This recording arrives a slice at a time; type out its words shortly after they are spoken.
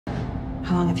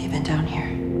How long have you been down here?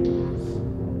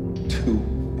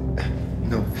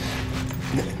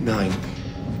 9.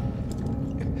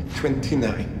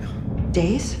 29.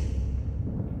 Days?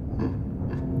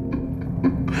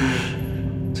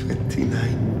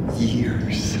 29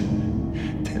 years.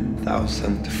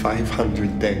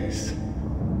 10,500 days.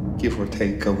 Give or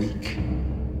take a week.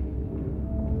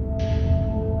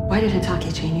 Why did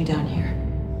Hitake chain you down here?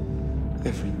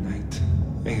 Every night,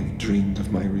 I have dreamed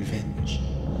of my revenge.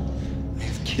 I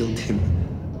have killed him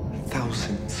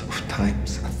thousands of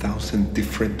times, 1,000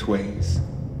 different ways.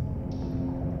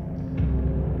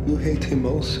 You hate him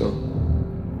also.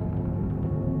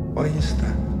 Why is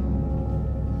that?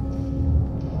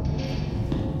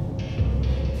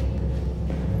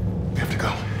 We have to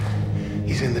go.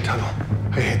 He's in the tunnel.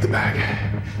 I hid the bag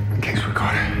in case we're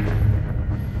caught.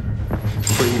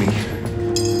 Free me.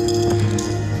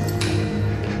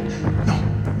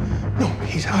 No,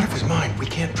 he's out of his mind. We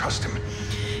can't trust him.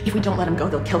 If we don't let him go,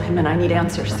 they'll kill him, and I need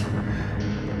answers. Get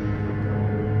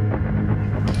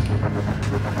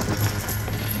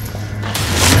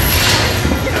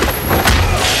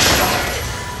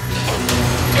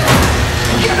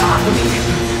off of me!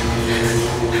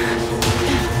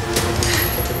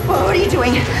 What are you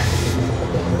doing?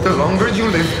 The longer you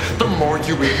live, the more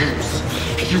you will lose.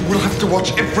 You will have to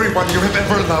watch everyone you have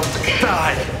ever loved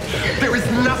die. There is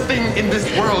nothing in this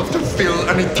world to fill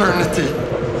an eternity.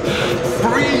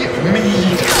 Free me!